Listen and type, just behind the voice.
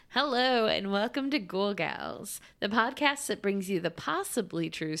Hello, and welcome to Ghoul Gals, the podcast that brings you the possibly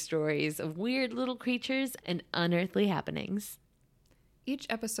true stories of weird little creatures and unearthly happenings. Each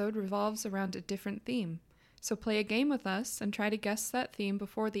episode revolves around a different theme, so play a game with us and try to guess that theme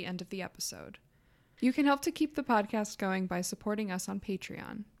before the end of the episode. You can help to keep the podcast going by supporting us on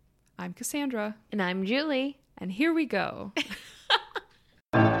Patreon. I'm Cassandra. And I'm Julie. And here we go.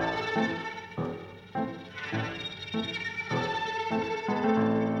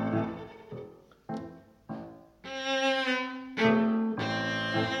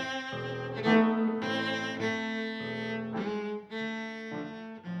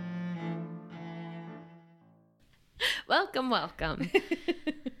 Welcome.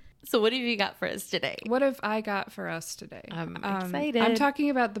 So what have you got for us today? What have I got for us today? I'm excited. I'm talking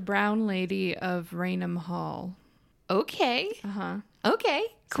about the Brown Lady of Raynham Hall. Okay. Uh-huh. Okay.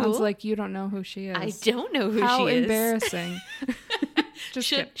 Cool. Sounds like you don't know who she is. I don't know who she is. How embarrassing.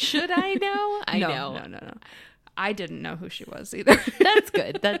 Just should I know? I know. No. I didn't know who she was either. That's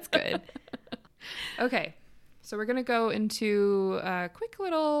good. Okay. So we're going to go into a quick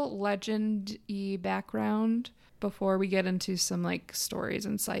little legend-y background before we get into some like stories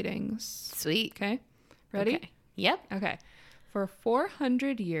and sightings. Sweet. Okay. Ready? Okay. Yep. Okay. For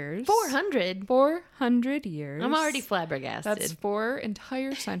 400 years. 400? 400 years. I'm already flabbergasted. That's 4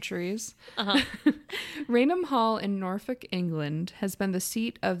 entire centuries. Uh-huh. Raynham Hall in Norfolk, England has been the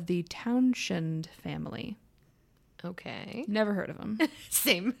seat of the Townshend family. Okay. Never heard of them.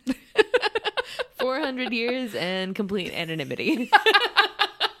 Same. 400 years and complete anonymity.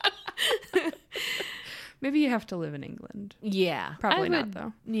 Maybe you have to live in England. Yeah. Probably not,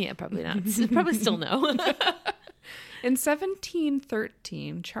 though. Yeah, probably not. Probably still no. In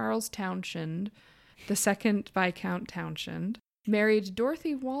 1713, Charles Townshend, the second Viscount Townshend, married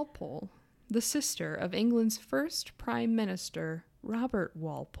Dorothy Walpole, the sister of England's first Prime Minister, Robert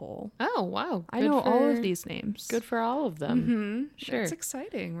Walpole. Oh, wow. I know all of these names. Good for all of them. Mm-hmm. Sure. That's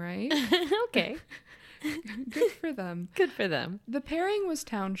exciting, right? Okay. Good for them. Good for them. The pairing was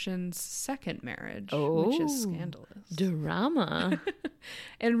Townshend's second marriage, Oh. which is scandalous. Drama.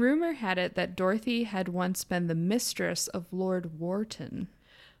 And rumor had it that Dorothy had once been the mistress of Lord Wharton.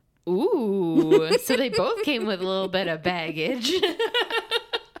 Ooh. So they both came with a little bit of baggage.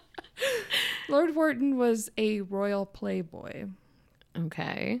 Lord Wharton was a royal playboy.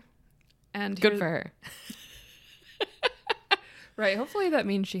 Okay. And Good for her. Right. Hopefully that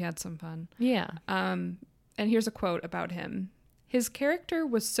means she had some fun. Yeah. And here's a quote about him. His character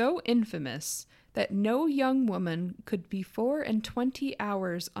was so infamous that no young woman could be 24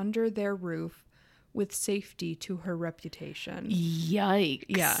 hours under their roof with safety to her reputation. Yikes.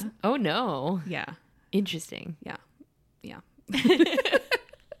 Yeah. Oh, no. Yeah. Interesting. Yeah.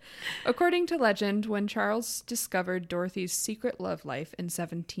 According to legend, when Charles discovered Dorothy's secret love life in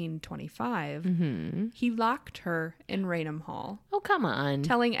 1725, he locked her in Raynham Hall, Oh, come on.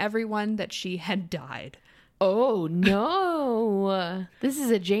 telling everyone that she had died. Oh, no. This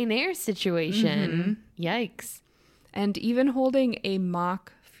is a Jane Eyre situation. Yikes. And even holding a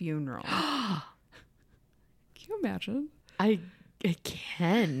mock funeral. Can you imagine? I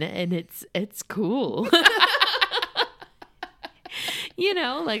can, and it's cool. You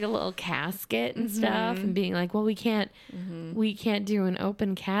know, like a little casket and stuff, and being like, well, we can't do an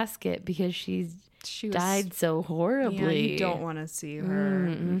open casket because she died so horribly. Yeah, you don't want to see her.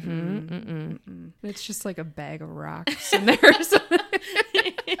 It's just like a bag of rocks in there or something.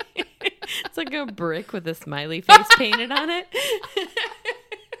 It's like a brick with a smiley face painted on it.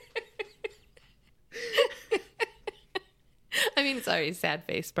 I mean, sorry, sad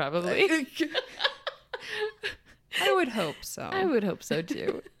face probably. I would hope so. I would hope so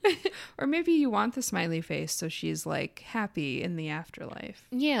too. Or maybe you want the smiley face so she's like happy in the afterlife.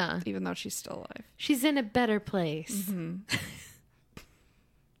 Yeah. Even though she's still alive. She's in a better place.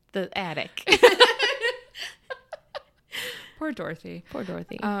 The attic. Poor Dorothy. Poor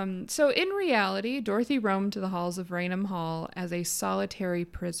Dorothy. So in reality, Dorothy roamed the halls of Raynham Hall as a solitary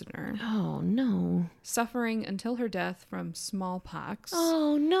prisoner, Oh, no. suffering until her death from smallpox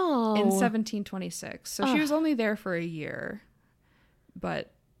Oh, no. in 1726. So she was only there for a year,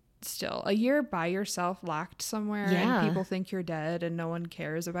 but still, a year by yourself locked somewhere Yeah. and people think you're dead and no one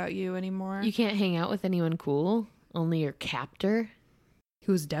cares about you anymore. You can't hang out with anyone cool? Only your captor?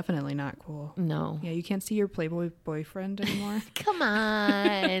 Who's definitely not cool. No. Yeah, you can't see your Playboy boyfriend anymore. Come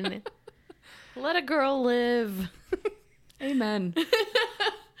on. Let a girl live. Amen.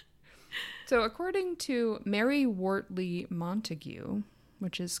 So according to Mary Wortley Montague,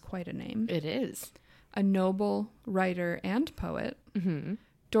 which is quite a name, It is. a noble writer and poet,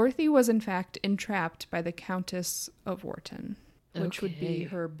 Dorothy was in fact entrapped by the Countess of Wharton. which would be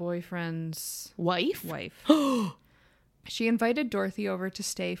her boyfriend's wife. She invited Dorothy over to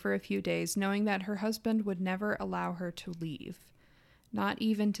stay for a few days, knowing that her husband would never allow her to leave, not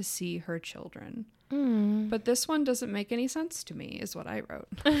even to see her children. But this one doesn't make any sense to me, is what I wrote.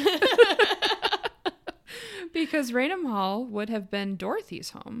 Because Raynham Hall would have been Dorothy's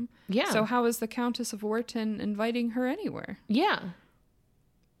home. Yeah. So how is the Countess of Wharton inviting her anywhere? Yeah.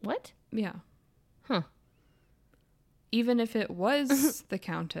 What? Yeah. Huh. Even if it was the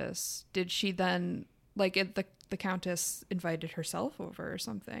Countess, did she then, like, the Countess invited herself over or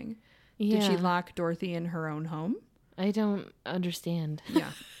something? Yeah. Did she lock Dorothy in her own home? I don't understand.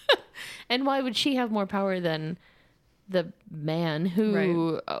 Yeah. And why would she have more power than the man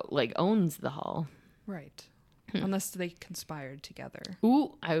who, owns the hall? Right. Unless they conspired together.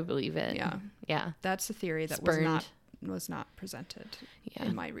 Ooh, I would believe it. Yeah. Yeah. That's a theory that was not presented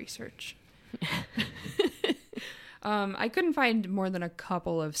in my research. I couldn't find more than a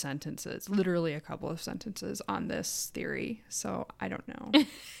couple of sentences, literally a couple of sentences on this theory. So I don't know.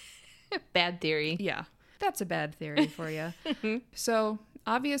 Bad theory. Yeah. That's a bad theory for you. So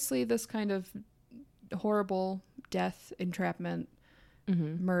obviously this kind of horrible death, entrapment,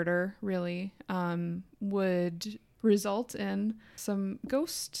 murder really would result in some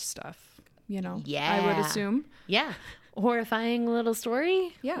ghost stuff, I would assume. Yeah. Horrifying little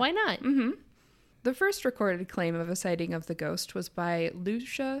story. Yeah. Why not? The first recorded claim of a sighting of the ghost was by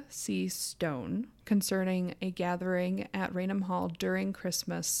Lucia C. Stone concerning a gathering at Raynham Hall during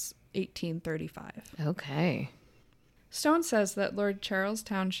Christmas 1835. Okay. Stone says that Lord Charles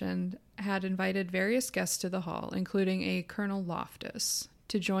Townshend had invited various guests to the hall, including a Colonel Loftus,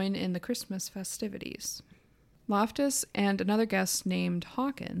 to join in the Christmas festivities. Loftus and another guest named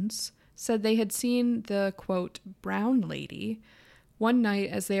Hawkins said they had seen the, quote, brown lady one night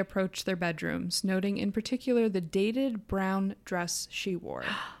as they approached their bedrooms, noting in particular the dated brown dress she wore.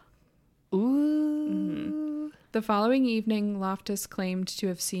 Ooh. The following evening, Loftus claimed to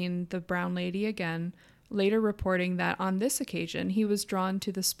have seen the brown lady again, later reporting that on this occasion he was drawn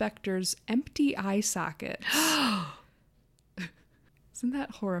to the specter's empty eye socket. Isn't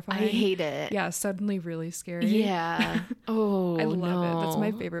that horrifying? I hate it. Yeah, suddenly really scary. Yeah. Oh, I love it. That's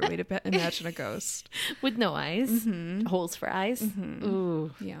my favorite way to imagine a ghost. With no eyes. Holes for eyes.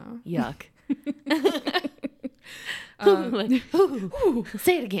 Ooh. Yeah. Yuck. Ooh,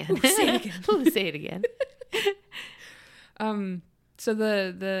 say it again. Say it again. Ooh, say it again. So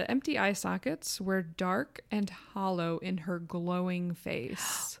the empty eye sockets were dark and hollow in her glowing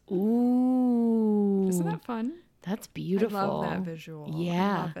face. Ooh. Isn't that fun? That's beautiful. I love that visual.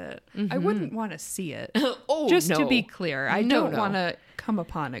 Yeah. I love it. I wouldn't want to see it. Just to be clear, I No, don't want to come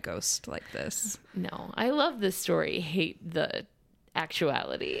upon a ghost like this. No, I love this story. Hate the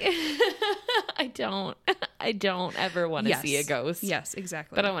actuality. I don't ever want to see a ghost. Yes,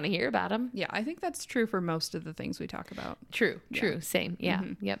 exactly. But I want to hear about them. Yeah, I think that's true for most of the things we talk about. True. Same. Yeah.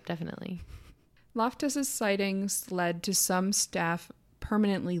 Yep, definitely. Loftus's sightings led to some staff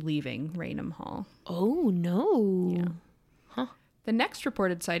permanently leaving Raynham Hall. Oh, no. Yeah. Huh. The next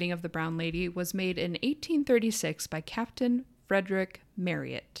reported sighting of the brown lady was made in 1836 by Captain Frederick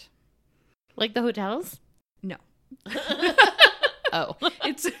Marriott. Like the hotels? No. Oh.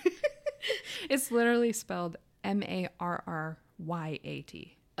 It's literally spelled Marryat.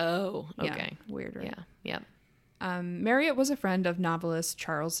 Oh, okay. Yeah, weird, right? Yeah. Marriott was a friend of novelist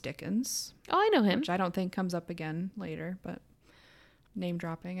Charles Dickens. Oh, I know him. Which I don't think comes up again later, but name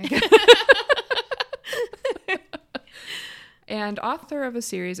dropping, I guess. And author of a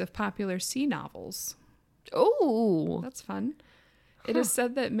series of popular sea novels. Oh. That's fun. It is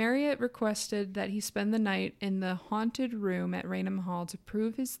said that Marriott requested that he spend the night in the haunted room at Raynham Hall to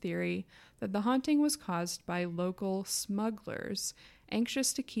prove his theory that the haunting was caused by local smugglers,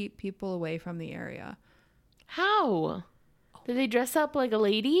 anxious to keep people away from the area. How? Did they dress up like a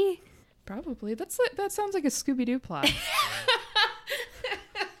lady? Probably. That sounds like a Scooby-Doo plot.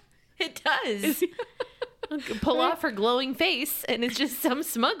 It does. Pull off her glowing face, and it's just some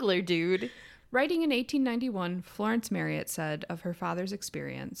smuggler dude. Writing in 1891, Florence Marriott said of her father's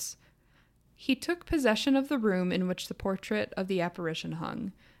experience, "He took possession of the room in which the portrait of the apparition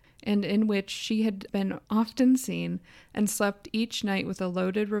hung, and in which she had been often seen, and slept each night with a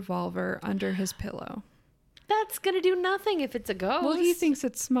loaded revolver under his pillow." That's gonna do nothing if it's a ghost. Well, he thinks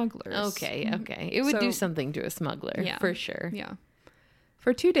it's smugglers. Okay. It would do something to a smuggler, for sure. Yeah.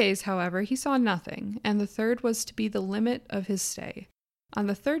 For 2 days, however, he saw nothing, and the third was to be the limit of his stay. On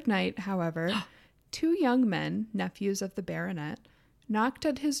the third night, however, 2 young men, nephews of the baronet, knocked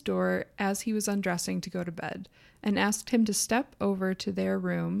at his door as he was undressing to go to bed, and asked him to step over to their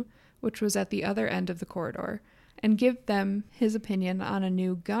room, which was at the other end of the corridor, and give them his opinion on a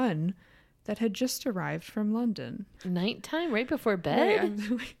new gun that had just arrived from London. Nighttime, right before bed? Right,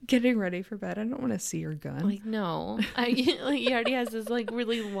 I'm getting ready for bed. I don't want to see your gun. Like, no. He already has this, like,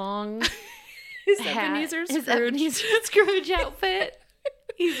 really long his hat. Ebenezer His Scrooge. Ebenezer Scrooge outfit.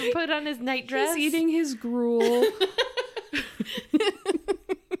 He's put on his nightdress. He's eating his gruel.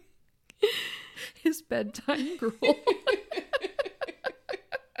 His bedtime gruel.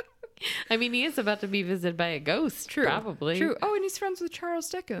 I mean, he is about to be visited by a ghost, probably. True. Oh, and he's friends with Charles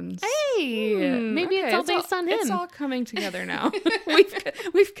Dickens. Hey, maybe okay, it's all based on him. It's all coming together now.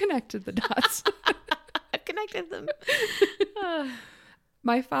 We've connected the dots. I've connected them.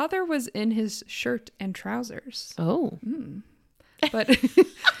 My father was in his shirt and trousers. Oh. But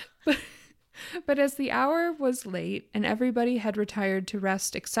but as the hour was late and everybody had retired to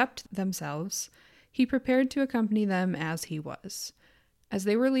rest except themselves, he prepared to accompany them as he was. As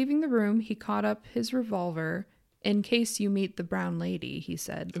they were leaving the room, he caught up his revolver. "In case you meet the brown lady," he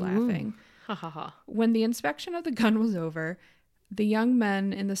said, laughing. Ha ha ha. When the inspection of the gun was over, the young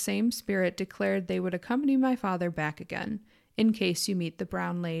men in the same spirit declared they would accompany my father back again. "In case you meet the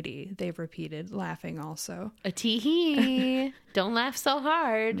brown lady," they repeated, laughing also. A tee-hee. Don't laugh so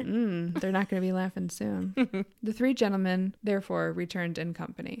hard. They're not going to be laughing soon. The three gentlemen, therefore, returned in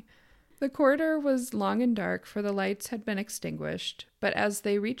company. The corridor was long and dark, for the lights had been extinguished, but as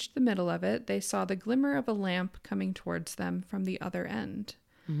they reached the middle of it, they saw the glimmer of a lamp coming towards them from the other end.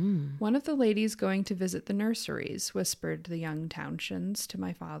 "One of the ladies going to visit the nurseries," whispered the young Townshends to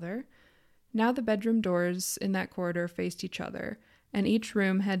my father. Now the bedroom doors in that corridor faced each other, and each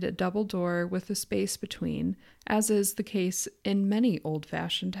room had a double door with a space between, as is the case in many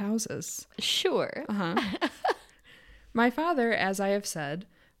old-fashioned houses. Sure. My father, as I have said,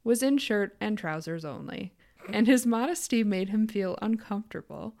 was in shirt and trousers only, and his modesty made him feel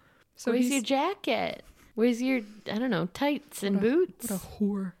uncomfortable. So Where's your jacket? Where's your, I don't know, tights and boots? What a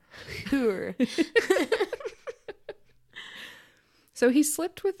whore. Whore. So he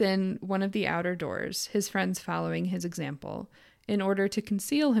slipped within one of the outer doors, his friends following his example, in order to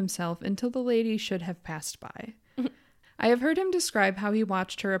conceal himself until the lady should have passed by. I have heard him describe how he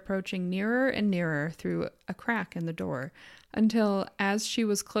watched her approaching nearer and nearer through a crack in the door, until, as she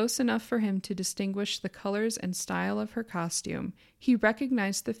was close enough for him to distinguish the colors and style of her costume, he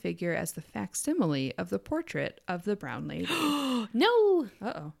recognized the figure as the facsimile of the portrait of the brown lady. No!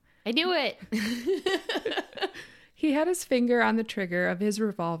 Uh-oh. I knew it. He had his finger on the trigger of his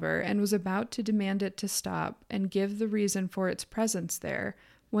revolver and was about to demand it to stop and give the reason for its presence there,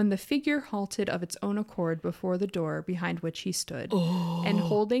 when the figure halted of its own accord before the door behind which he stood, and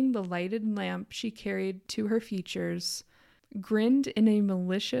holding the lighted lamp she carried to her features, grinned in a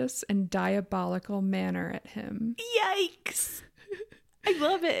malicious and diabolical manner at him. Yikes! I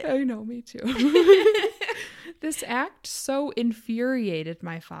love it. I know, me too. This act so infuriated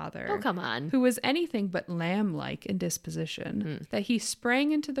my father, Oh, come on. who was anything but lamb-like in disposition, that he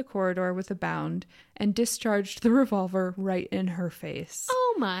sprang into the corridor with a bound and discharged the revolver right in her face.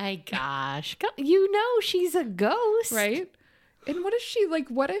 Oh my gosh. You know she's a ghost. Right? And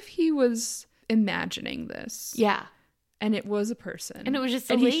what if he was imagining this? Yeah. And it was a person. And it was just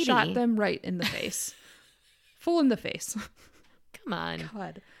a and lady. he shot them right in the face. Full in the face. Come on.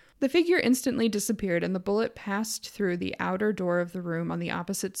 God. The figure instantly disappeared, and the bullet passed through the outer door of the room on the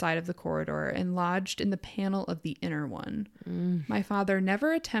opposite side of the corridor and lodged in the panel of the inner one. My father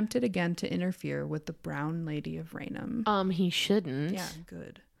never attempted again to interfere with the brown lady of Raynham. He shouldn't. Yeah,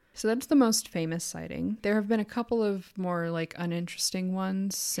 good. So that's the most famous sighting. There have been a couple of more uninteresting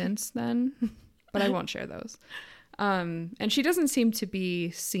ones since then, but I won't share those. And she doesn't seem to be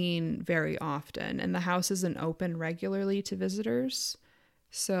seen very often, and the house isn't open regularly to visitors.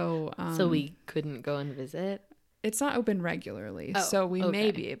 So we couldn't go and visit? It's not open regularly. Oh, so we may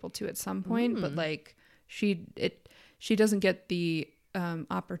okay. be able to at some point, but she doesn't get the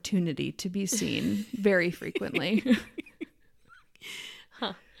opportunity to be seen very frequently.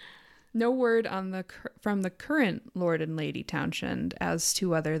 Huh. No word on from the current Lord and Lady Townshend as to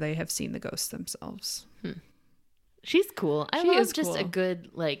whether they have seen the ghosts themselves. She's cool. I She love is just a cool.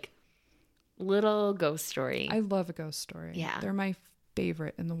 good, little ghost story. I love a ghost story. Yeah. They're my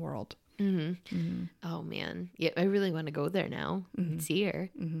favorite in the world. Oh, man. Yeah, I really want to go there now and see her.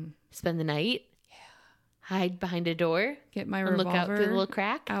 Spend the night. Yeah. Hide behind a door. Get my And revolver look out through the little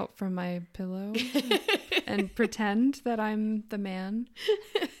crack. out from my pillow and pretend that I'm the man.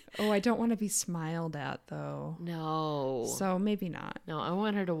 Oh, I don't want to be smiled at, though. No. So maybe not. No, I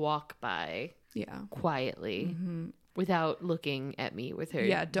want her to walk by Yeah. quietly without looking at me with her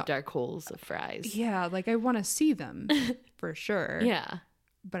Yeah, dark holes of fries. Yeah, I want to see them for sure. Yeah.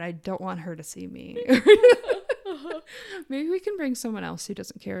 But I don't want her to see me. Maybe we can bring someone else who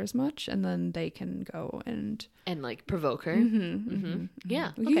doesn't care as much, and then they can go and like provoke her.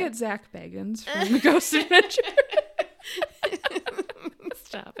 Yeah. We can get Zach Bagans from the Ghost Adventure.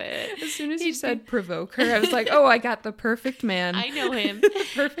 Stop it. As soon as you said provoke her, I was like, oh, I got the perfect man. I know him.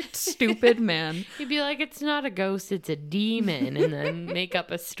 Perfect stupid man. He'd be like, it's not a ghost, it's a demon, and then make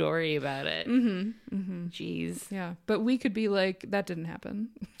up a story about it. Jeez. Yeah, but we could be like, that didn't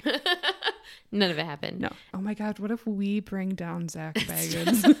happen. None of it happened. No. Oh my God, what if we bring down Zach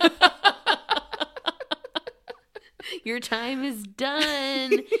Bagans? Your time is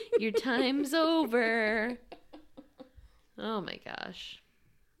done. Your time's over. Oh my gosh.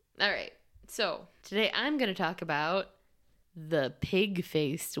 All right. So today I'm going to talk about the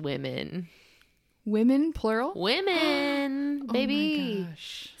pig-faced women. Women, plural? Women, baby. Oh my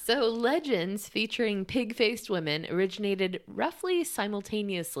gosh. So legends featuring pig-faced women originated roughly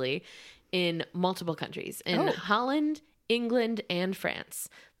simultaneously in multiple countries. In Holland, England, and France.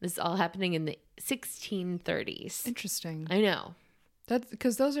 This is all happening in the 1630s. Interesting. I know. That's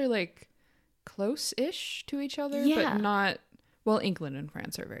because those are like close-ish to each other, Yeah. but not... Well, England and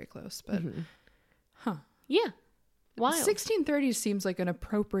France are very close, but... Huh. Yeah. Wild. 1630s seems like an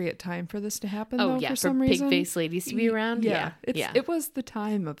appropriate time for this to happen, Oh, though, yeah, for some reason. pig-faced ladies to be around? Yeah. It was the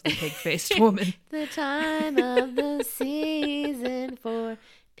time of the pig-faced woman. The time of the season for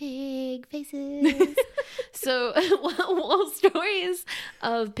pig faces. So, while stories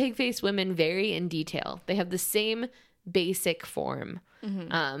of pig-faced women vary in detail, they have the same basic form.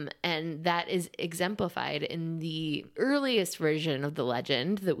 And that is exemplified in the earliest version of the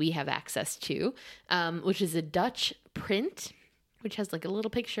legend that we have access to, which is a Dutch print, which has like a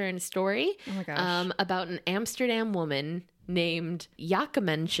little picture and a story about an Amsterdam woman named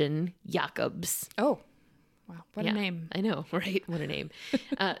Jacomensje Jacobs. Oh, wow. What a name. I know, right? What a name.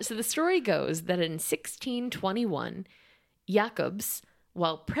 So the story goes that in 1621, Jacobs,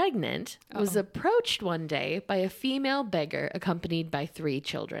 while pregnant, was approached one day by a female beggar accompanied by 3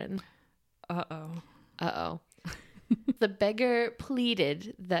 children. Uh-oh. The beggar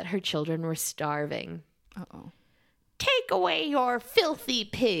pleaded that her children were starving. Take away your filthy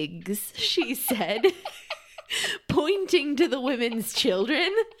pigs, she said, pointing to the women's children.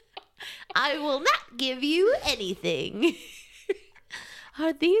 I will not give you anything.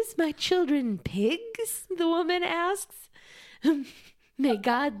 Are these my children pigs? The woman asks. May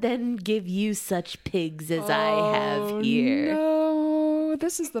God then give you such pigs as I have here. No,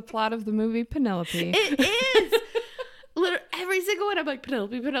 this is the plot of the movie Penelope. It is. Literally, every single one, I'm like,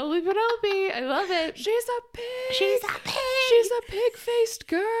 Penelope, Penelope, Penelope. I love it. She's a pig. She's a pig. She's a pig-faced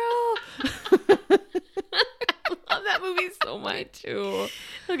girl. I love that movie so much too.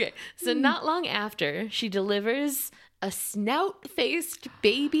 Okay, so not long after, she delivers a snout-faced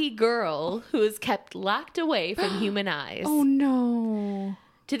baby girl who is kept locked away from human eyes. Oh no.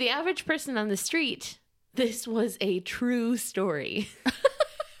 To the average person on the street, this was a true story.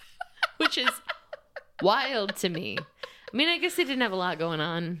 Which is wild to me. I mean, I guess they didn't have a lot going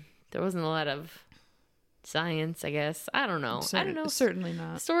on. There wasn't a lot of science, I guess. I don't know. I don't know. Certainly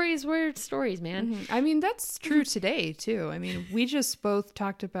not. Stories were stories, man. I mean, that's true today, too. I mean, we just both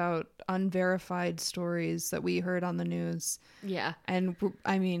talked about unverified stories that we heard on the news. Yeah. And,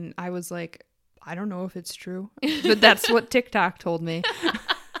 I mean, I was like, I don't know if it's true. But that's what TikTok told me.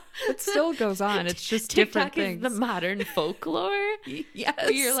 It still goes on. It's just TikTok different things. is the modern folklore. Yes.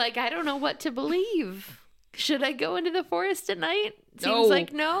 Where you're like, I don't know what to believe. Should I go into the forest at night? No. Seems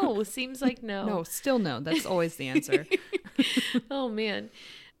like no. Seems like no. No, still no. That's always the answer. Oh, man.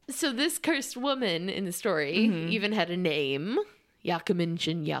 So this cursed woman in the story even had a name,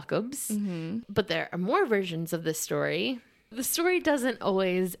 Jacomensje Jacobs. But there are more versions of this story. The story doesn't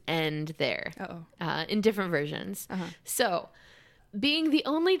always end there. In different versions. So, being the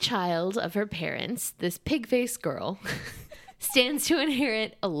only child of her parents, this pig-faced girl stands to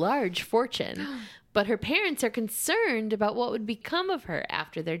inherit a large fortune. But her parents are concerned about what would become of her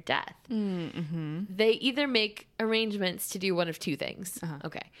after their death. They either make arrangements to do one of 2 things.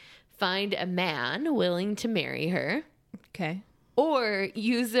 Okay. Find a man willing to marry her. Okay. Or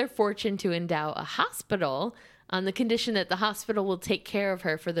use their fortune to endow a hospital on the condition that the hospital will take care of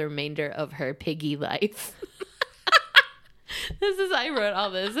her for the remainder of her piggy life. I wrote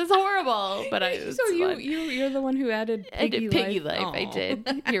all this. It's horrible, but you're the one who added piggy life. I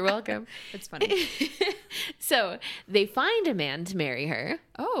did. You're welcome. It's funny. So they find a man to marry her.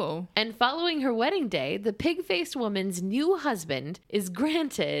 Oh. And following her wedding day, the pig-faced woman's new husband is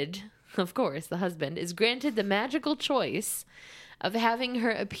granted, of course, the husband is granted the magical choice of having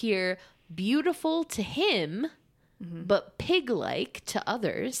her appear beautiful to him, but pig-like to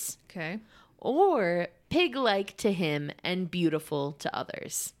others. Okay. Or pig-like to him and beautiful to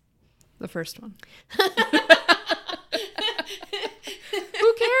others. The first one.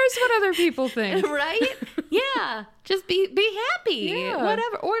 Who cares what other people think? Right? Yeah. Just be happy. Yeah.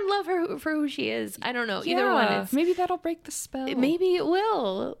 Whatever. Or love her for who she is. I don't know. Either one is. Maybe that'll break the spell. Maybe it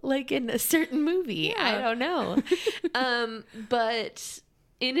will. Like in a certain movie. Yeah. I don't know. But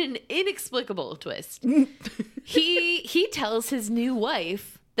in an inexplicable twist, he tells his new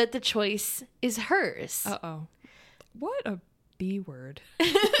wife that the choice is hers. Uh-oh. What a B word.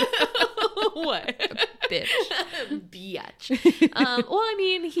 What? Bitch. Biatch. Well, I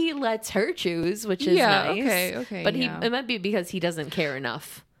mean, he lets her choose, which is nice. Okay. But it might be because he doesn't care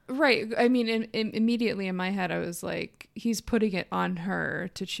enough. Right. I mean, immediately in my head, I was like, he's putting it on her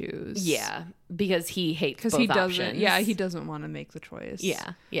to choose. Yeah, because he hates both he doesn't. options. Yeah, he doesn't want to make the choice.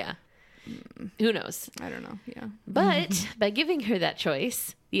 Yeah. Who knows? I don't know. Yeah. But by giving her that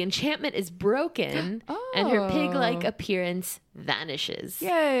choice, the enchantment is broken and her pig-like appearance vanishes.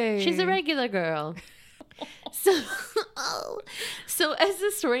 Yay. She's a regular girl. So as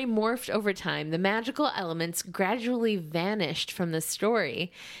the story morphed over time, the magical elements gradually vanished from the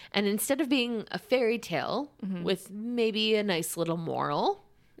story. And instead of being a fairy tale with maybe a nice little moral,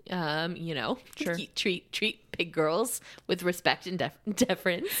 Sure. treat pig girls with respect and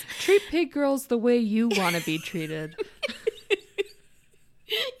deference. Treat pig girls the way you want to be treated.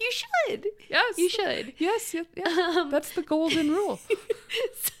 You should. Yes. You should. Yes. That's the golden rule.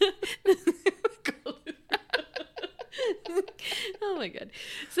 Oh my god.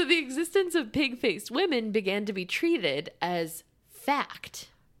 So the existence of pig-faced women began to be treated as fact.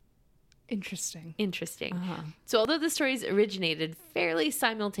 Interesting. So although the stories originated fairly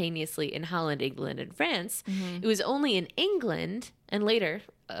simultaneously in Holland, England, and France, it was only in England and later,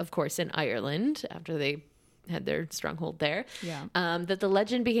 of course, in Ireland, after they had their stronghold there, that the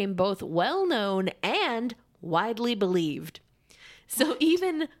legend became both well-known and widely believed. So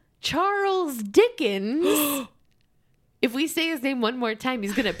even Charles Dickens, if we say his name one more time,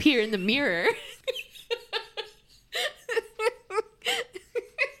 he's going to appear in the mirror.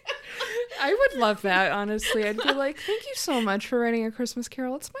 I would love that, honestly. I'd be like, thank you so much for writing A Christmas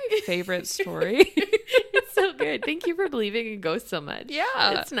Carol. It's my favorite story. It's so good. Thank you for believing in ghosts so much.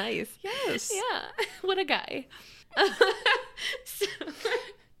 Yeah. It's nice. Yes. Yeah. What a guy.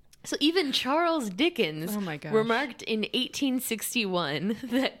 So even Charles Dickens Oh my gosh. remarked in 1861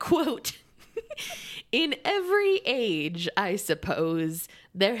 that, quote, "In every age, I suppose,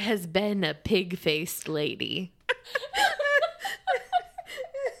 there has been a pig-faced lady."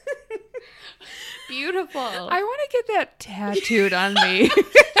 Beautiful. I want to get that tattooed on me.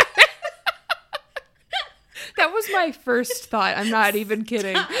 That was my first thought. I'm not even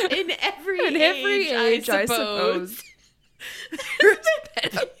kidding. In every age, I suppose. There's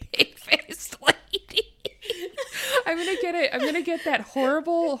been a pig-faced lady. I'm gonna get that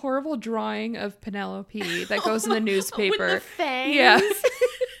horrible drawing of Penelope that goes in the newspaper. With the fangs. Yeah.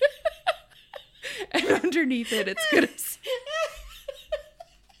 And underneath it, it's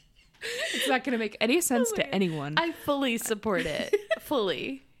not gonna make any sense to anyone. I fully support it.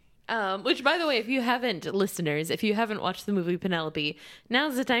 Fully. Which, by the way, if you haven't watched the movie Penelope,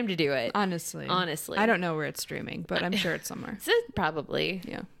 now's the time to do it. Honestly. I don't know where it's streaming, but I'm sure it's somewhere. Probably.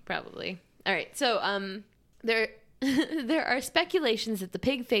 Yeah. Probably. All right. So there are speculations that the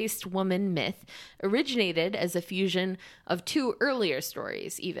pig-faced woman myth originated as a fusion of two earlier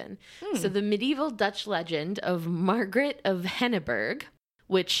stories, even. So the medieval Dutch legend of Margaret of Henneberg,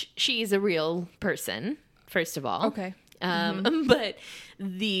 which she's a real person, first of all. Okay. But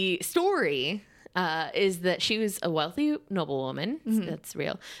the story is that she was a wealthy noblewoman, that's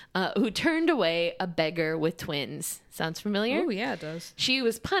real, who turned away a beggar with twins. Sounds familiar? Oh, yeah, it does. She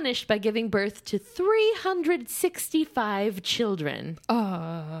was punished by giving birth to 365 children.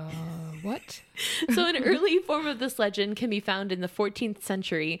 What? So an early form of this legend can be found in the 14th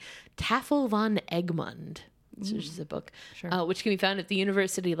century Tafel van Egmond, which is a book, which can be found at the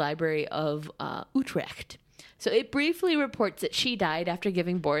University Library of Utrecht. So it briefly reports that she died after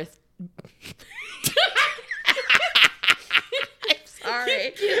giving birth. I'm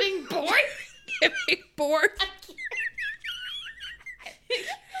sorry. Giving birth?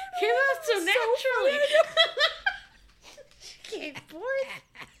 Came out so naturally. Gave birth?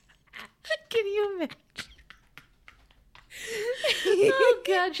 Can you imagine? Oh,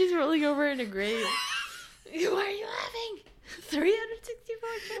 God, she's rolling over in a grave. Why are you laughing? 364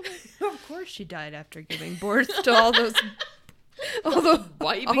 children. Of course she died after giving birth to all those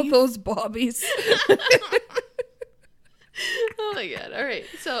bobbies. Oh Oh my God. All right.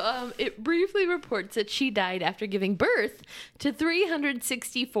 So it briefly reports that she died after giving birth to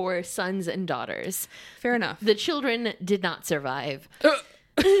 364 sons and daughters. Fair enough. The children did not survive.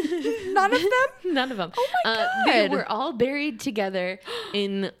 None of them? None of them. Oh my God. They were all buried together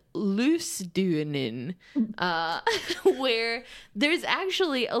in Loosduinen, where there's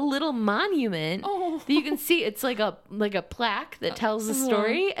actually a little monument that you can see. It's like a plaque that tells the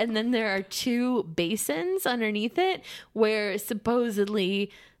story, and then there are 2 basins underneath it where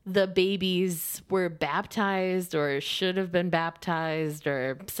supposedly the babies were baptized or should have been baptized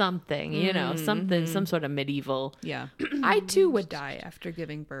or something, some sort of medieval. Yeah. I too would die after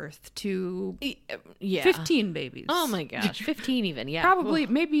giving birth to 15 babies. Oh my gosh. 15 even. Yeah. Probably,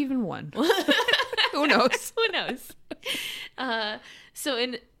 maybe even 1. Who knows? Who knows? So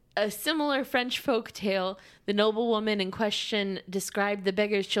in a similar French folk tale, the noblewoman in question described the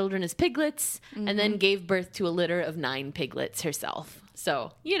beggar's children as piglets and then gave birth to a litter of 9 piglets herself.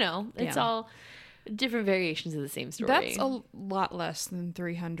 So, it's all different variations of the same story. That's a lot less than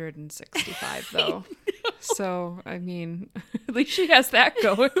 365, though. So, I mean, at least she has that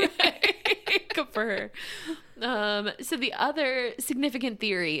going. Good for her. So the other significant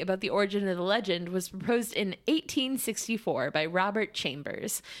theory about the origin of the legend was proposed in 1864 by Robert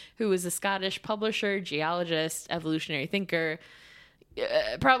Chambers, who was a Scottish publisher, geologist, evolutionary thinker,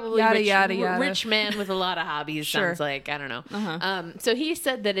 probably rich man with a lot of hobbies. Sure. Sounds like, I don't know. So he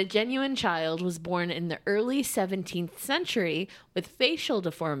said that a genuine child was born in the early 17th century with facial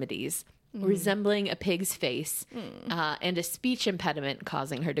deformities resembling a pig's face and a speech impediment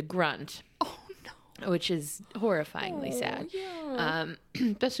causing her to grunt. Oh, no. Which is horrifyingly sad. Yeah.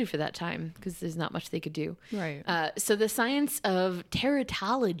 Especially for that time, because there's not much they could do. Right. So the science of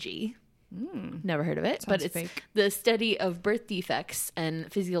teratology, never heard of it, but it's fake. the study of birth defects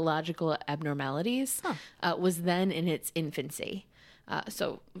and physiological abnormalities, was then in its infancy.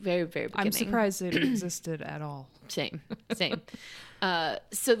 So very, very beginning. I'm surprised it existed at all. Same.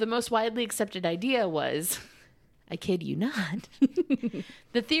 So the most widely accepted idea was, I kid you not,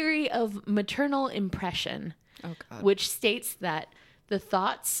 the theory of maternal impression, which states that the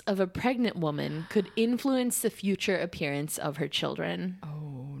thoughts of a pregnant woman could influence the future appearance of her children.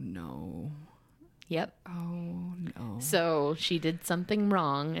 Oh, no. Yep. Oh, no. So she did something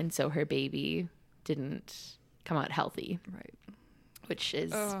wrong, and so her baby didn't come out healthy. Right. Which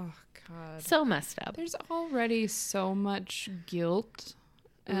is Oh, God. so messed up. There's already so much guilt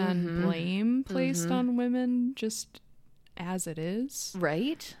and blame placed on women just as it is.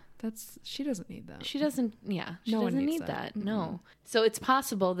 Right? She doesn't need that. She doesn't, she No one doesn't needs need that. that. No. So it's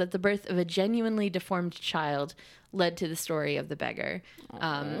possible that the birth of a genuinely deformed child led to the story of the beggar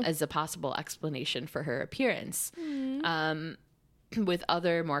as a possible explanation for her appearance. With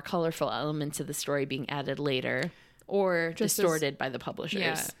other more colorful elements of the story being added later or Just distorted by the publishers.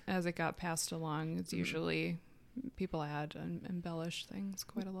 Yeah, as it got passed along, it's usually people add and embellish things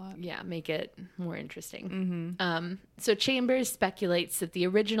quite a lot. Yeah, make it more interesting. So Chambers speculates that the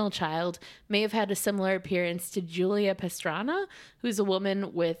original child may have had a similar appearance to Julia Pastrana, who's a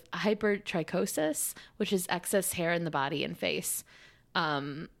woman with hypertrichosis, which is excess hair in the body and face,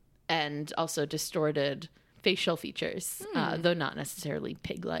 and also distorted facial features, though not necessarily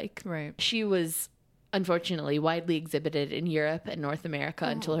pig-like. Right. She was unfortunately widely exhibited in Europe and North America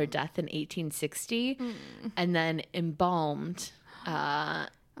until her death in 1860, and then embalmed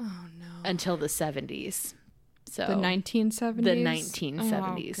until the 70s. So The 1970s? The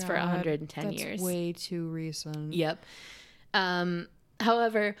 1970s for 110 That's years. way too recent. Yep.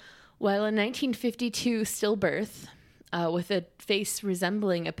 However, while a 1952 stillbirth with a face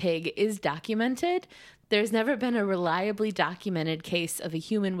resembling a pig is documented, there's never been a reliably documented case of a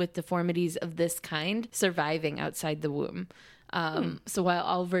human with deformities of this kind surviving outside the womb. So while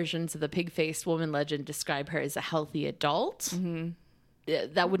all versions of the pig-faced woman legend describe her as a healthy adult,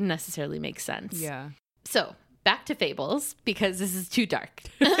 that wouldn't necessarily make sense. Yeah. So back to fables, because this is too dark.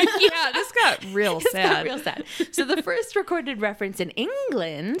 Yeah, this got real It's sad. got real sad. So the first recorded reference in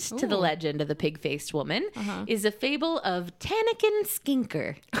England to the legend of the pig-faced woman is a fable of Tannikin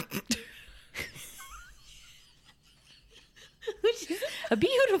Skinker. Which is a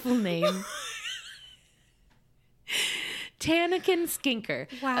beautiful name. Tannikin Skinker.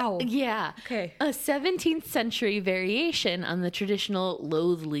 Wow. Yeah. Okay. A 17th century variation on the traditional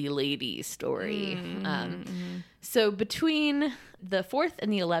Loathly Lady story. So between the 4th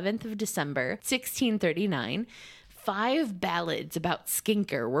and the 11th of December, 1639, 5 ballads about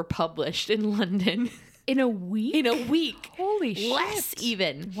Skinker were published in London. In a week? In a week. Holy shit. Less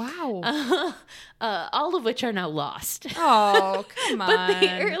even. Wow. All of which are now lost. Oh, come on. But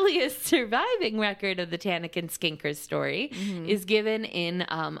the earliest surviving record of the Tanakin Skinker story is given in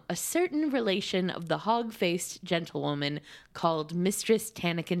a certain relation of the hog-faced gentlewoman called Mistress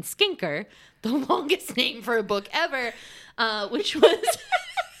Tanakin Skinker, the longest name for a book ever, which was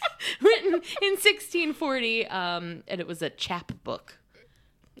written in 1640, and it was a chapbook.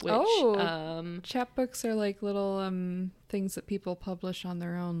 Which, chapbooks are like little things that people publish on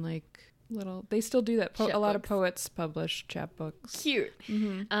their own, like little. They still do that. A lot of poets publish chapbooks. Cute.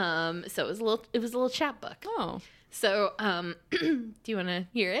 So it was a little chapbook. Oh, so do you want to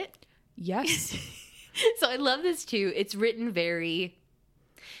hear it? Yes. So I love this too. It's written very.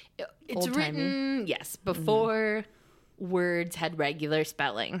 It's written before words had regular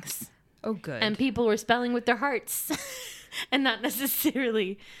spellings. Oh, good. And people were spelling with their hearts. And not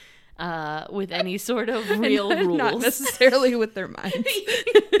necessarily with any sort of real rules. Not necessarily with their minds.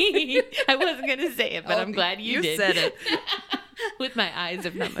 I wasn't going to say it, but I'm glad you did. You said it. With my eyes,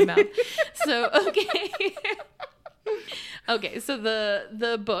 if not my mouth. So, okay. Okay, so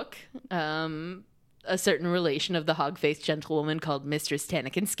the book, a certain relation of the hog-faced gentlewoman called Mistress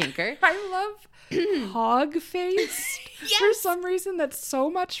Tanakin Skinker. I love hog-faced. Yes! For some reason, that's so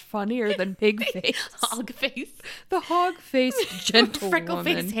much funnier than pig-faced. Hog-faced. The hog-faced gentlewoman.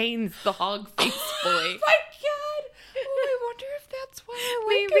 Freckle-faced Haynes, the hog-faced boy. Oh my god! Oh, I wonder if that's why I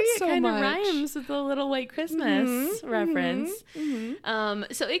like Maybe it so kind much. of rhymes with the Little White Christmas reference.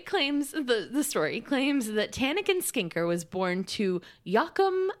 So it claims, the story claims that Tanakin Skinker was born to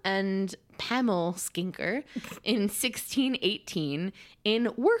Joachim and Pamela Skinker in 1618 in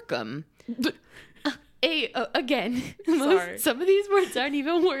Workum. Again, some of these words aren't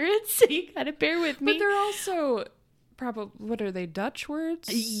even words, so you gotta bear with me. But they're also probably, what are they, Dutch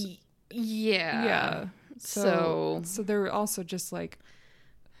words? Yeah. So they're also just like,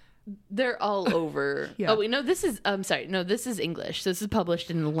 they're all over. Yeah. Oh, wait, no, this is, this is English. This is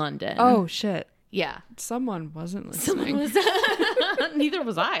published in London. oh shit. Yeah. Someone wasn't listening. Neither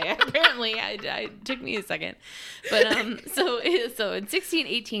was I. Apparently, it took me a second. But so in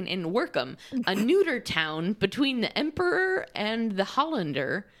 1618 in Workum, a neuter town between the Emperor and the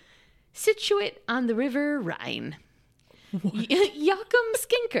Hollander, situate on the river Rhine. Joachim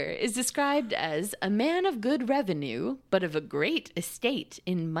Skinker is described as a man of good revenue, but of a great estate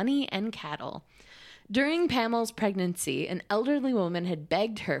in money and cattle. During Pamela's pregnancy, an elderly woman had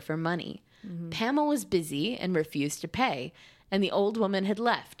begged her for money. Pamela was busy and refused to pay, and the old woman had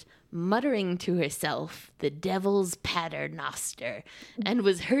left, muttering to herself the devil's paternoster, and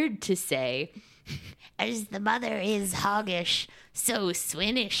was heard to say, "As the mother is hoggish, so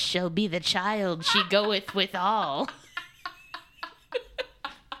swinish shall be the child she goeth withal."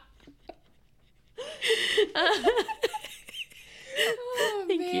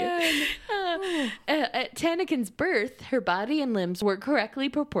 Thank you. At Tanakin's birth, her body and limbs were correctly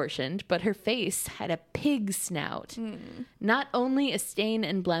proportioned, but her face had a pig snout. Not only a stain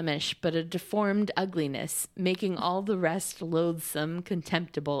and blemish, but a deformed ugliness, making all the rest loathsome,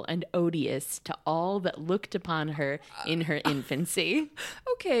 contemptible, and odious to all that looked upon her in her infancy.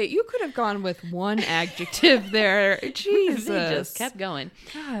 Okay, you could have gone with one adjective there. Jesus. They just kept going.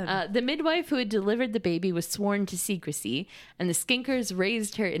 The midwife who had delivered the baby was sworn to secrecy, and the Skinkers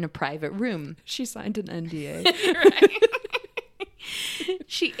raised her in a private room. She signed an NDA. Right.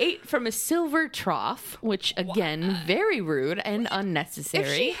 She ate from a silver trough, which again, very rude and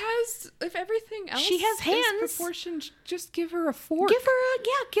unnecessary. If everything else She has hands. is proportioned, just give her a fork.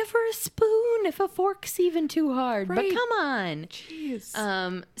 Give her a spoon if a fork's even too hard. Right. But come on.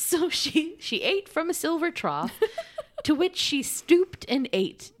 Jeez. So she ate from a silver trough, to which she stooped and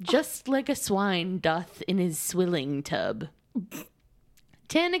ate, just like a swine doth in his swilling tub.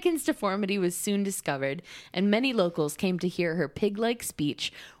 Tanakin's deformity was soon discovered, and many locals came to hear her pig-like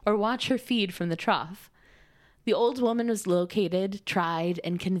speech or watch her feed from the trough. The old woman was located, tried,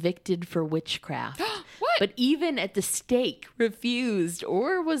 and convicted for witchcraft. What? But even at the stake, refused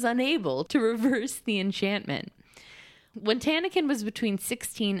or was unable to reverse the enchantment. When Tanakin was between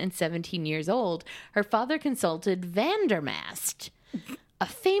 16 and 17 years old, her father consulted Vandermast, a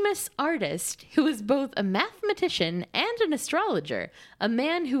famous artist who was both a mathematician and an astrologer, a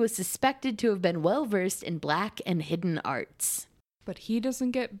man who was suspected to have been well-versed in black and hidden arts. But he doesn't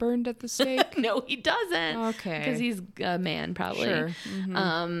get burned at the stake? No, he doesn't. Okay. Because he's a man, probably. Sure.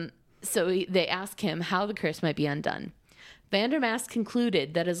 Mm-hmm. So they ask him how the curse might be undone. Vandermast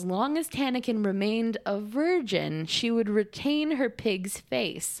concluded that as long as Tanakin remained a virgin, she would retain her pig's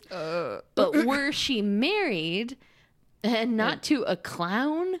face. But were she married, and not to a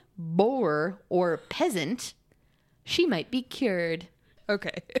clown, boor, or peasant, she might be cured.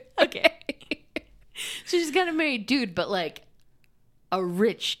 Okay. Okay. So she's gonna marry a dude, but like a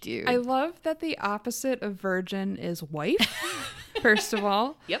rich dude. I love that the opposite of virgin is wife, first of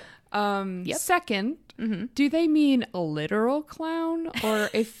all. Yep. Second, do they mean a literal clown or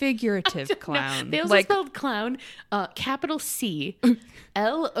a figurative clown? They also spelled clown, capital C,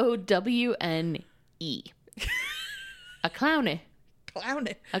 Lowne. A clowny.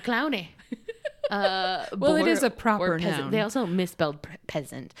 Clowny. A clowny. Well, it is a proper noun. They also misspelled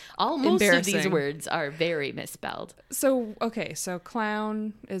peasant. Most of these words are very misspelled. So, okay, so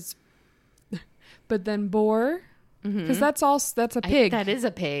clown is, but then boar, because that's a pig. That is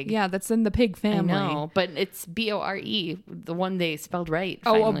a pig. Yeah, that's in the pig family. I know, but it's Bore, the one they spelled right.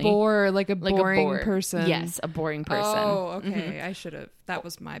 Oh, finally. a boar, like a boring person. Yes, a boring person. Oh, okay. I should have. That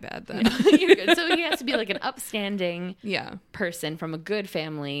was my bad then. You're good. So he has to be like an upstanding person from a good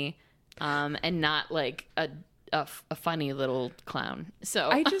family, and not like a funny little clown. So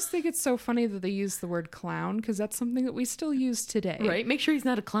I just think it's so funny that they use the word clown because that's something that we still use today. Right? Make sure he's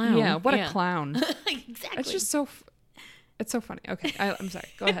not a clown. Yeah, what a clown. Exactly. It's just so... It's so funny. Okay, I'm sorry.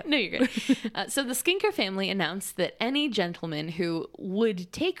 Go ahead. No, you're good. So the Skinker family announced that any gentleman who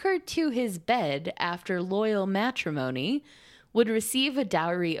would take her to his bed after loyal matrimony would receive a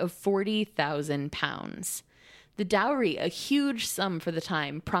dowry of £40,000. The dowry, a huge sum for the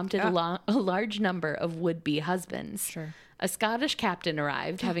time, prompted a large number of would-be husbands. Sure. A Scottish captain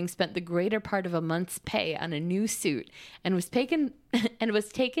arrived, having spent the greater part of a month's pay on a new suit, and was taken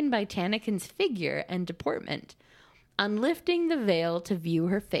by Tanakin's figure and deportment. On lifting the veil to view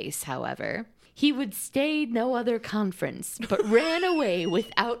her face, however, he would stay no other conference, but ran away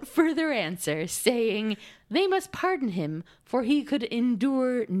without further answer, saying they must pardon him, for he could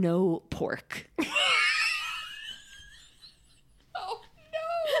endure no pork. Oh, no!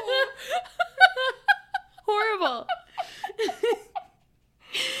 Horrible.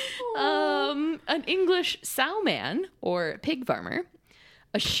 An English sowman, or pig farmer,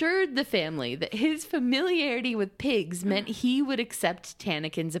 assured the family that his familiarity with pigs meant he would accept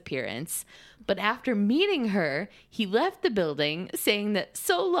Tanakin's appearance. But after meeting her, he left the building, saying that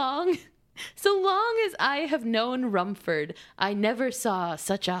so long as I have known Rumford, I never saw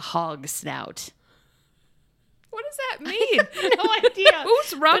such a hog snout. What does that mean? No idea.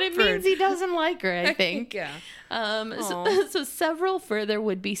 Who's Rumford? But it means he doesn't like her, I think. Yeah. So several further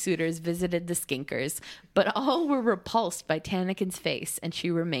would-be suitors visited the Skinkers, but all were repulsed by Tanakin's face, and she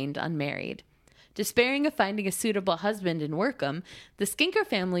remained unmarried. Despairing of finding a suitable husband in Workham, the Skinker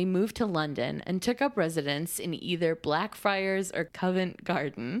family moved to London and took up residence in either Blackfriars or Covent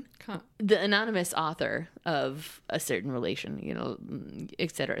Garden. The anonymous author of A Certain Relation,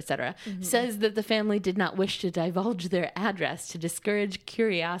 et cetera, says that the family did not wish to divulge their address to discourage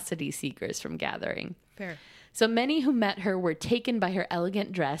curiosity seekers from gathering. Fair. So many who met her were taken by her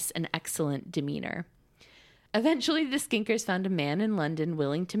elegant dress and excellent demeanor. Eventually, the Skinkers found a man in London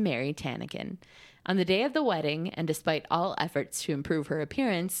willing to marry Tanakin. On the day of the wedding, and despite all efforts to improve her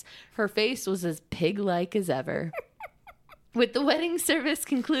appearance, her face was as pig-like as ever. With the wedding service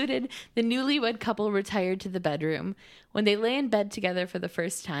concluded, the newlywed couple retired to the bedroom. When they lay in bed together for the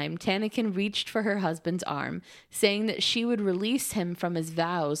first time, Tanakin reached for her husband's arm, saying that she would release him from his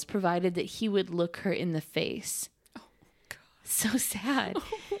vows, provided that he would look her in the face. Oh, God. So sad.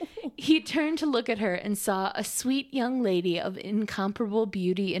 He turned to look at her and saw a sweet young lady of incomparable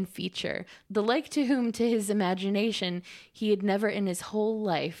beauty and feature, the like to whom, to his imagination, he had never in his whole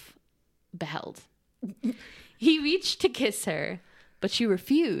life beheld. He reached to kiss her, but she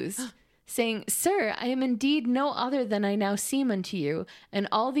refused, saying, "Sir, I am indeed no other than I now seem unto you, and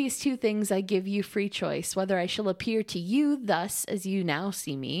all these two things I give you free choice, whether I shall appear to you thus as you now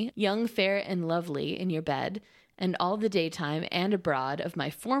see me, young, fair, and lovely in your bed, and all the daytime and abroad of my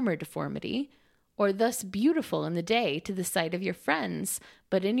former deformity, or thus beautiful in the day to the sight of your friends,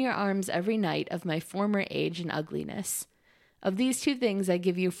 but in your arms every night of my former age and ugliness. Of these two things I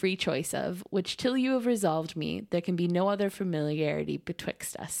give you free choice of, which till you have resolved me, there can be no other familiarity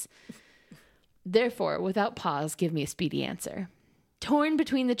betwixt us. Therefore, without pause, give me a speedy answer." Torn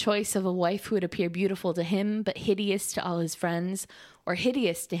between the choice of a wife who would appear beautiful to him, but hideous to all his friends, or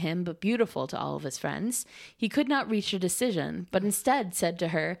hideous to him, but beautiful to all of his friends, he could not reach a decision, but instead said to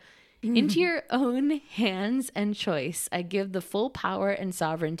her, "Into your own hands and choice I give the full power and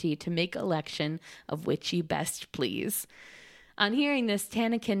sovereignty to make election of which ye best please." On hearing this,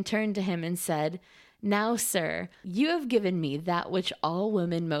 Tanakin turned to him and said, "Now, sir, you have given me that which all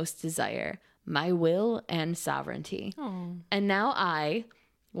women most desire, my will and sovereignty. And now I,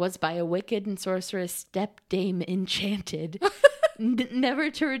 was by a wicked and sorceress stepdame enchanted, never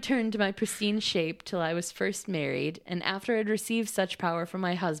to return to my pristine shape till I was first married, and after I had received such power from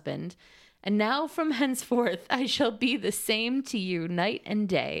my husband. And now from henceforth I shall be the same to you night and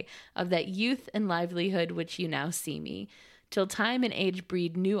day, of that youth and livelihood which you now see me, till time and age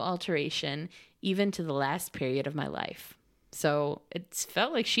breed new alteration, even to the last period of my life. So it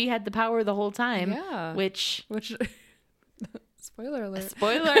felt like she had the power the whole time. Yeah. Which spoiler alert.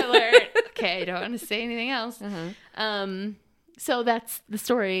 Spoiler alert. Okay, I don't want to say anything else. So that's the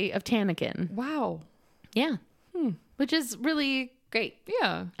story of Tanakin. Wow. Yeah. Which is really great.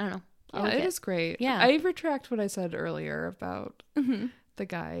 Yeah. I don't know. Yeah, it is great. Yeah. I retract what I said earlier about the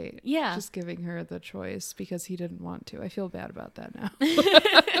guy just giving her the choice because he didn't want to. I feel bad about that now.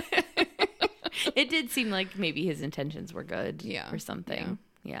 It did seem like maybe his intentions were good or something.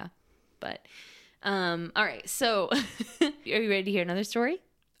 Yeah. But, all right. So are you ready to hear another story?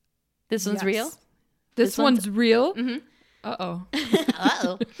 This one's real? This one's real? Mm-hmm. Uh-oh.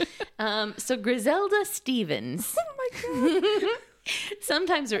 Uh-oh. So Griselda Stevens. Oh, my God.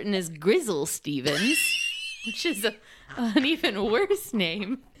 Sometimes written as Grizzle Stevens, which is an even worse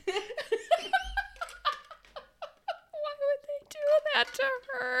name. Why would they do that to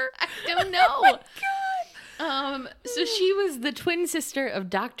her? I don't know. Oh my God. So she was the twin sister of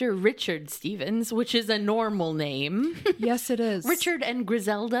Dr. Richard Stevens, which is a normal name. Yes, it is. Richard and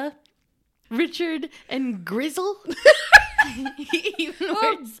Griselda. Richard and Grizzle. Even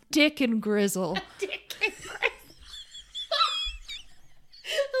worse. Dick and Grizzle. Dick and Grizzle.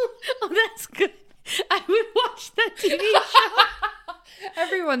 Oh, that's good. I would watch that TV show.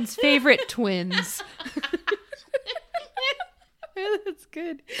 Everyone's favorite twins. That's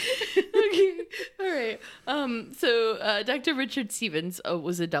good. Okay. All right. So Dr. Richard Stevens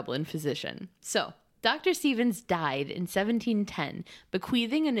was a Dublin physician. So Dr. Stevens died in 1710,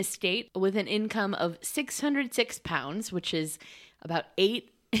 bequeathing an estate with an income of £606, which is about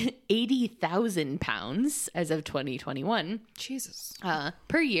 80,000 pounds as of 2021. Jesus.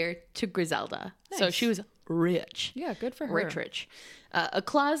 Per year to Griselda. Nice. So she was rich. Yeah, good for her. Rich. A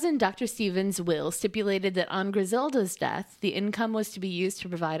clause in Dr. Stevens' will stipulated that on Griselda's death, the income was to be used to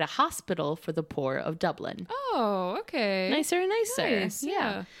provide a hospital for the poor of Dublin. Oh, okay. Nicer and nicer. Nice,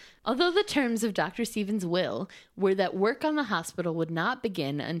 yeah. Although the terms of Dr. Stevens' will were that work on the hospital would not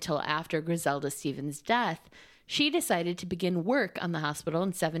begin until after Griselda Stevens' death, she decided to begin work on the hospital in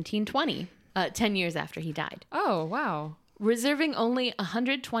 1720, 10 years after he died. Oh, wow. Reserving only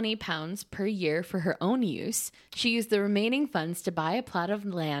 £120 per year for her own use, she used the remaining funds to buy a plot of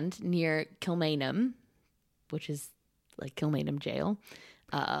land near Kilmainham, which is like Kilmainham Jail.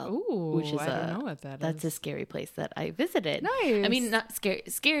 Which is I don't know what that is. That's a scary place that I visited. Nice. I mean, not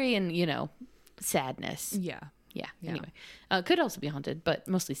scary and, sadness. Yeah. Yeah. Anyway, could also be haunted, but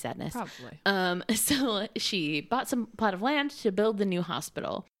mostly sadness. Probably. So she bought some plot of land to build the new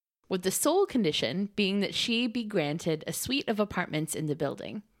hospital, with the sole condition being that she be granted a suite of apartments in the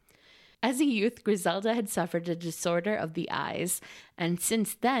building. As a youth, Griselda had suffered a disorder of the eyes, and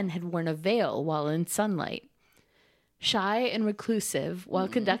since then had worn a veil while in sunlight. Shy and reclusive, while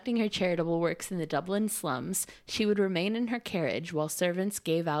conducting her charitable works in the Dublin slums, she would remain in her carriage while servants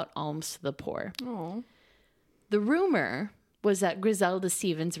gave out alms to the poor. Oh. The rumor was that Griselda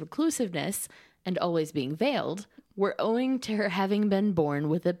Stevens' reclusiveness and always being veiled were owing to her having been born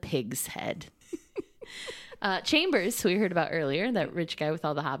with a pig's head. Chambers, who we heard about earlier, that rich guy with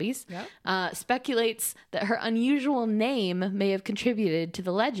all the hobbies, speculates that her unusual name may have contributed to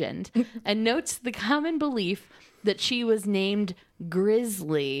the legend and notes the common belief that she was named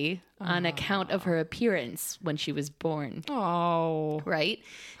Grizzly on account of her appearance when she was born. Oh. Right?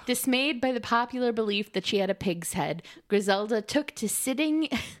 Dismayed by the popular belief that she had a pig's head, Griselda took to sitting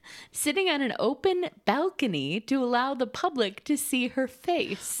on an open balcony to allow the public to see her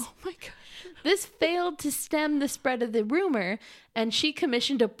face. Oh my gosh. This failed to stem the spread of the rumor, and she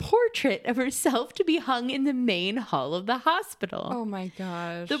commissioned a portrait of herself to be hung in the main hall of the hospital. Oh my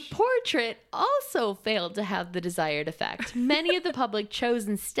gosh. The portrait also failed to have the desired effect. Many of the public chose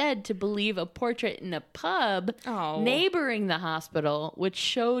instead to believe a portrait in a pub neighboring the hospital, which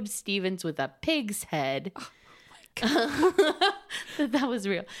showed Stevens with a pig's head. That was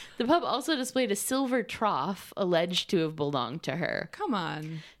real. The pub also displayed a silver trough alleged to have belonged to her. Come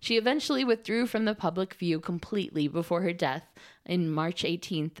on. She eventually withdrew from the public view completely before her death in March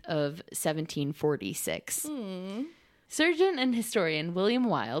 18th of 1746. Surgeon and historian William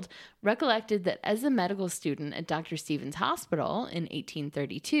Wilde recollected that as a medical student at Dr. Stevens' Hospital in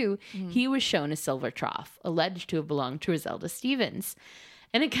 1832, he was shown a silver trough alleged to have belonged to Griselda Stevens.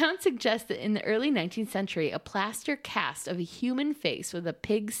 An account suggests that in the early 19th century, a plaster cast of a human face with a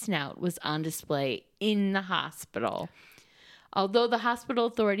pig snout was on display in the hospital. Although the hospital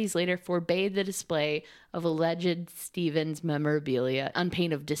authorities later forbade the display of alleged Stevens memorabilia on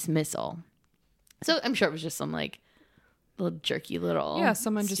pain of dismissal. So I'm sure it was just some like little jerky little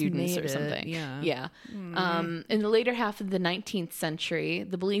someone just students made or something. it. Yeah. In the later half of the 19th century,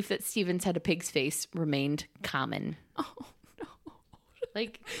 the belief that Stevens had a pig's face remained common. Oh no!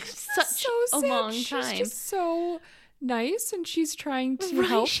 Like such So a sad. long She's time. just so nice, and she's trying to Right?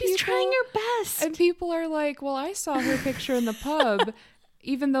 help. She's people. trying her best. And people are like, well, I saw her picture in the pub,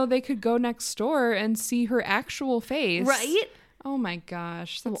 even though they could go next door and see her actual face. Right? Oh my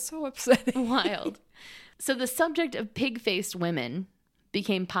gosh. That's so upsetting. Wild. So the subject of pig-faced women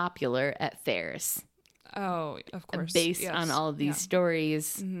became popular at fairs Oh, of course. based Yes. on all of these Yeah.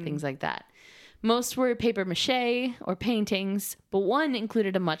 stories, things like that. Most were paper mache or paintings, but one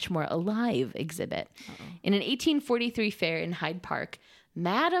included a much more alive exhibit. In an 1843 fair in Hyde Park,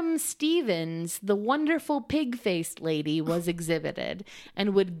 Madam Stevens, the wonderful pig-faced lady, was exhibited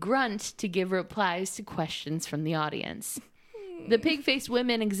and would grunt to give replies to questions from the audience. The pig-faced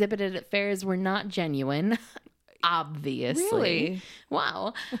women exhibited at fairs were not genuine, obviously. Really?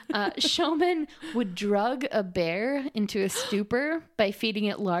 Wow. Showmen would drug a bear into a stupor by feeding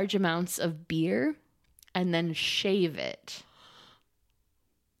it large amounts of beer and then shave it.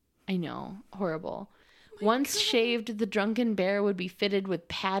 I know. Horrible. Once shaved, the drunken bear would be fitted with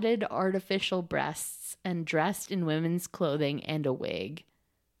padded artificial breasts and dressed in women's clothing and a wig.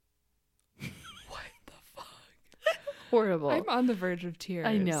 What the fuck? Horrible. I'm on the verge of tears.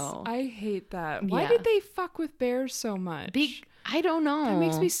 I know. I hate that. Why Yeah. did they fuck with bears so much? I don't know. That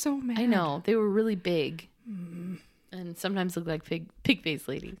makes me so mad. I know. They were really big. And sometimes look like pig-faced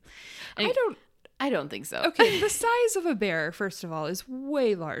ladies. I don't think so. Okay, the size of a bear, first of all, is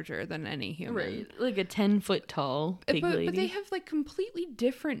way larger than any human. Right. Like a 10-foot tall pig lady. But they have like completely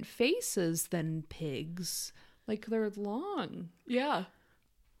different faces than pigs. Like they're long. Yeah.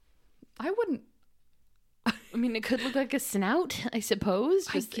 I wouldn't. I mean, it could look like a snout, I suppose,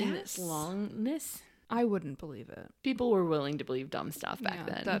 I just in its guess. longness. I wouldn't believe it. People were willing to believe dumb stuff back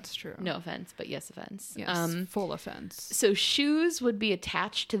then. That's true. No offense, but yes offense. Yes, full offense. So shoes would be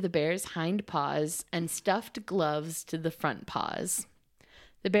attached to the bear's hind paws and stuffed gloves to the front paws.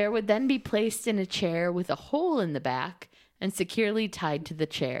 The bear would then be placed in a chair with a hole in the back and securely tied to the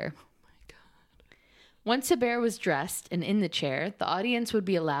chair. Oh my god. Once a bear was dressed and in the chair, the audience would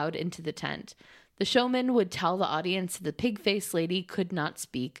be allowed into the tent. The showman would tell the audience the pig-faced lady could not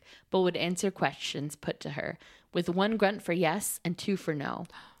speak, but would answer questions put to her, with 1 grunt for yes and 2 for no.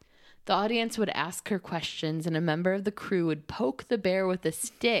 The audience would ask her questions, and a member of the crew would poke the bear with a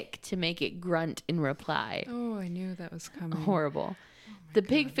stick to make it grunt in reply. Oh, I knew that was coming. Horrible. The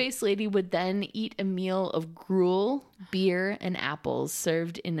pig-faced lady would then eat a meal of gruel, beer, and apples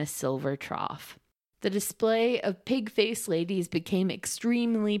served in a silver trough. The display of pig-faced ladies became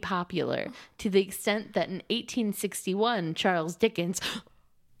extremely popular to the extent that in 1861, Charles Dickens,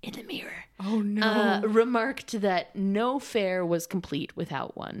 in the mirror, Oh no. remarked that no fair was complete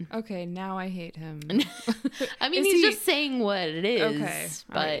without one. Okay, now I hate him. I mean, Is he's he- just saying what it is. Okay,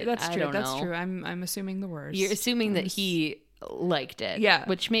 but all right, that's I true. don't That's know. true. I'm assuming the worst. You're assuming that he liked it. Yeah.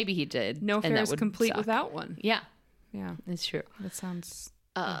 Which maybe he did. No and fair that is would complete suck. without one. Yeah, Yeah, it's true. that sounds.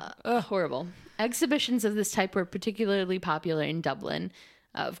 Horrible. Exhibitions of this type were particularly popular in Dublin.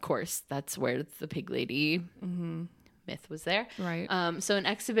 Of course, that's where the pig lady myth was there. Right. So an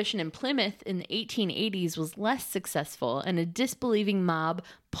exhibition in Plymouth in the 1880s was less successful, and a disbelieving mob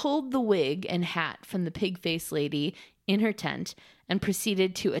pulled the wig and hat from the pig-faced lady in her tent and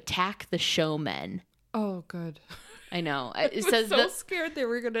proceeded to attack the showmen. Oh, good. I know. It I was says so that scared they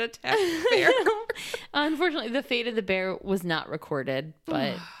were going to attack the bear. unfortunately, the fate of the bear was not recorded,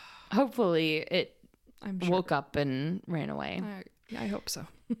 but hopefully it I'm sure. woke up and ran away. I hope so.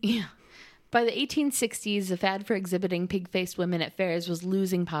 Yeah. By the 1860s, the fad for exhibiting pig-faced women at fairs was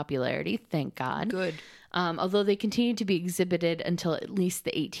losing popularity, thank God. Good. Although they continued to be exhibited until at least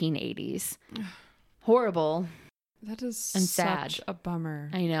the 1880s. Horrible. That is And such sad. a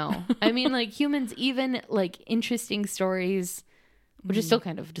bummer. I know. I mean, like, humans, even, like, interesting stories, which is still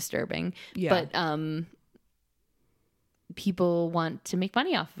kind of disturbing. Yeah. But people want to make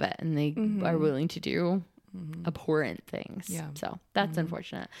money off of it, and they are willing to do abhorrent things. Yeah. So that's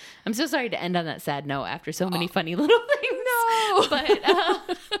unfortunate. I'm so sorry to end on that sad note after so many funny little things. No.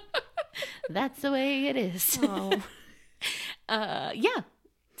 But that's the way it is. Oh, Yeah.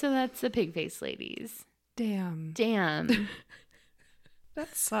 So that's the pig-faced ladies. damn. Damn.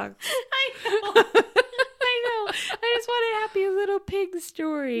 That sucks. I know. I know. I just want a Happy Little Pig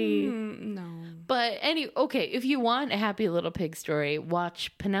story. No. But okay, if you want a Happy Little Pig story,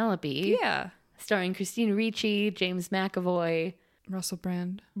 watch Penelope. Yeah. Starring Christina Ricci, James McAvoy, Russell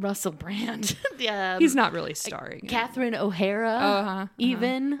Brand. Yeah, He's not really starring. Catherine O'Hara,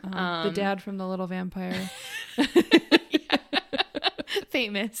 even. The dad from The Little Vampire.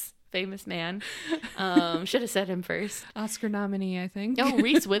 Famous man. Should have said him first. Oscar nominee, I think. Oh,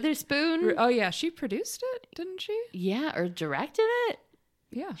 Reese Witherspoon. Oh, yeah. She produced it, didn't she? Yeah, or directed it.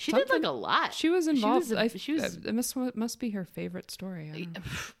 Yeah. She did like a lot. She was involved. She was it must be her favorite story.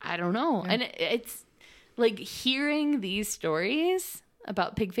 I don't know. Yeah. And it's like hearing these stories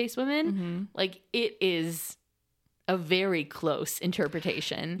about pig-faced women, like it is a very close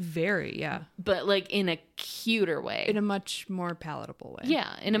interpretation. Very, yeah. But like in a cuter way. In a much more palatable way.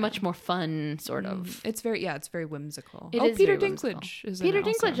 Yeah, in a much more fun sort of. It's very whimsical. It is Peter very Dinklage is Peter in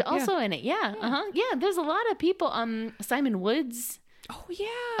it Dinklage also in it. Yeah. Yeah, there's a lot of people. Simon Woods. Oh yeah.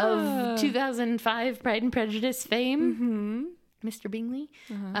 Of 2005 Pride and Prejudice fame. Mr. Bingley.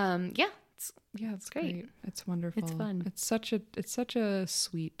 Yeah, it's great. It's wonderful. It's fun. It's such a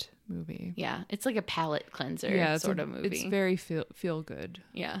sweet movie. Yeah, it's like a palate cleanser sort of movie. It's very feel good.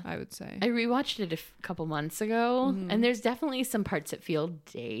 Yeah, I would say. I rewatched it a couple months ago, and there's definitely some parts that feel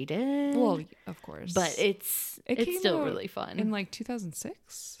dated. Well, of course, but it's still really fun. In like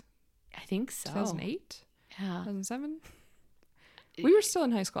 2006, I think so. 2008, yeah, 2007. We were still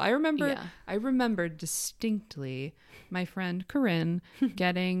in high school. I remember distinctly my friend Corinne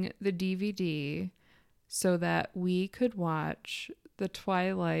getting the DVD so that we could watch the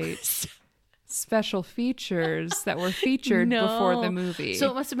Twilight special features that were featured before the movie.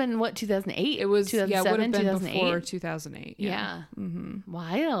 So it must have been 2008? It was 2007, it would have been 2008? before 2008. Yeah.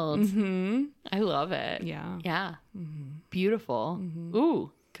 Wild. I love it. Yeah. Yeah. Beautiful.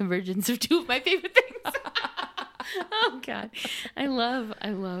 Ooh, convergence of two of my favorite things. Oh God, I love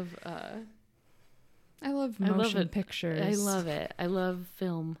motion pictures. I love it. I love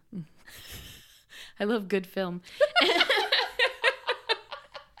film. I love good film.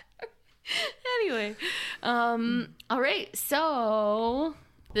 Anyway, all right. So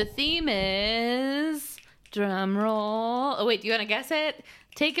the theme is drum roll. Oh wait, do you want to guess it?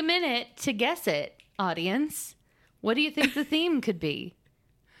 Take a minute to guess it, audience. What do you think the theme could be?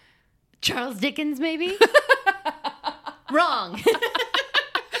 Charles Dickens, maybe? Wrong.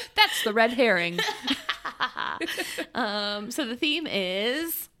 That's the red herring. So the theme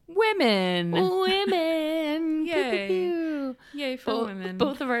is women. Yay. Yay for women.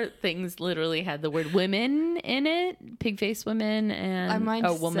 Both of our things literally had the word women in it. Pig-faced women and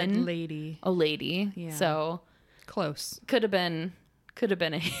a woman. Said lady. Oh, lady. Yeah. So close. Could have been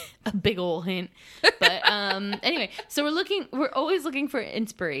a big old hint. But anyway, so we're always looking for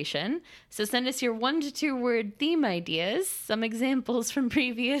inspiration. So send us your 1 to 2 word theme ideas. Some examples from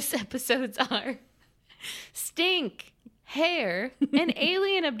previous episodes are stink, hair, and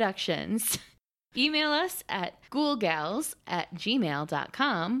alien abductions. Email us at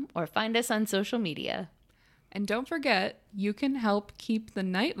ghoulgals@gmail.com or find us on social media. And don't forget, you can help keep the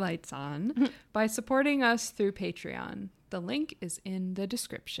night lights on by supporting us through Patreon. The link is in the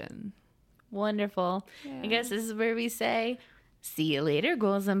description. Wonderful. Yeah. I guess this is where we say, see you later,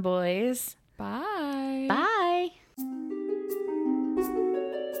 ghouls and boys. Bye. Bye.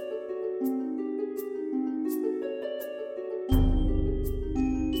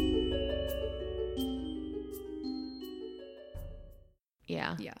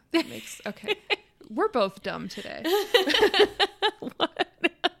 Yeah. Yeah. That makes okay. We're both dumb today. What?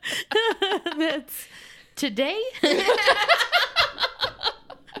 That's today?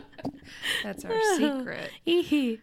 That's our secret.